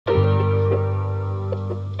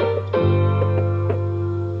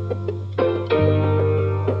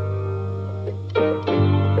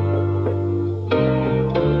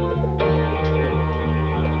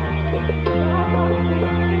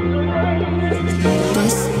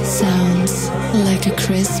Sounds like a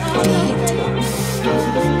crisp beat.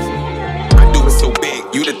 I do it so big,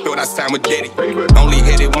 you'd have thought I signed with Diddy. Only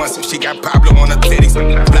hit it once if she got Pablo on her titties.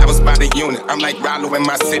 Flowers by the unit, I'm like Rollo in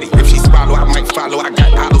my city. If she swallow, I might follow, I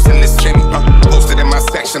got hollows in this Jimmy. Posted in my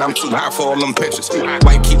section, I'm too high for all them pictures.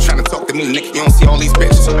 Why you keep trying to talk to me, nigga, you don't see all these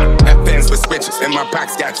bitches. That fans with switches, and my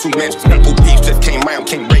pockets got 2 inches. Who beef just came round,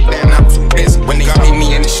 can't break down, I'm too busy. When they meet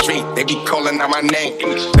me in the street, they be calling out my name.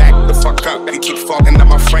 Back the fuck up, they keep falling out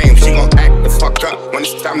my frame. She gon' act the fuck up when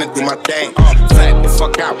it's time to do my thing. Flat the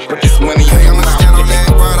fuck out, with this money in your mouth. Stand on that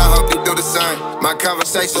word, I hope you do the same. My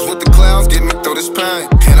conversations with the clowns get me through this pain.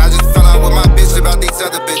 And I just fell out with my bitch about these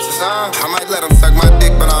other bitches. I might let them suck my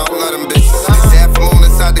dick, but I don't let them bitches. It's half a moon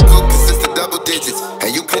inside the coop, consist of double digits.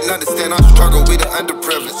 And you couldn't understand our struggle, we the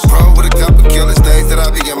underprivileged. Roll with a couple killers, days that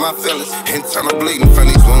I be in my feelings. Internal bleeding from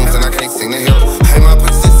these wounds and I can't seem to heal. Hey, my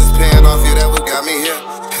persistence paying off, yeah, that what got me here.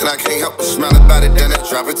 And I can't help but smile about it, then I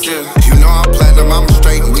drop a tear. You know I'm platinum, I'm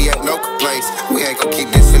straight, and we ain't no complaints. We ain't gon' keep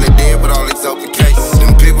this in the dead with all these open cases.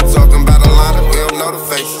 Them people talking about a lot of we don't know the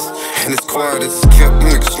faces. And it's quiet, it's kept,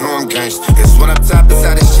 niggas know I'm gangsta. It's when I'm top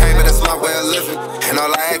inside this chamber, that's my way of living. And all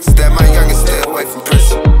I ask is that my youngest stay away from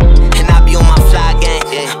prison. And I be on my fly gang,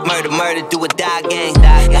 murder, murder, do or die gang.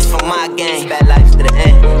 That's for my gang, bad life to the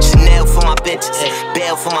end. Chanel for my bitches,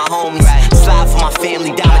 bail for my homies, slide for my family,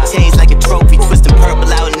 diamond chains like a trophy. Twisting purple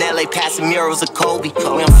out in LA, passing murals of Kobe.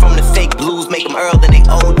 Where I'm from, the fake blues make them Earl and they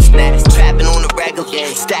old. Trapping on the regular,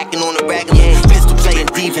 stacking on the regular. Pistol playing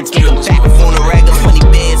defense, make them back on the regular. 20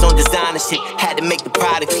 bands on designer shit, had to make the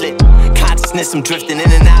product flip. Consciousness, I'm drifting in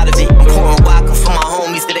and out of it. I'm pouring vodka for my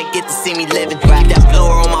homies that they get to see me living. That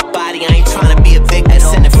blower on my body, I ain't trying to be a victim.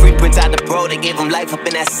 Sending free prints out the bro, they gave him life up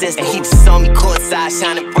in that system. And he just saw me courtside,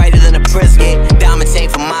 shining brighter than a prism. Diamond chain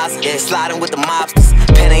for Mozzy, sliding with the mobsters.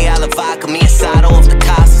 Penne alla vodka, me inside off the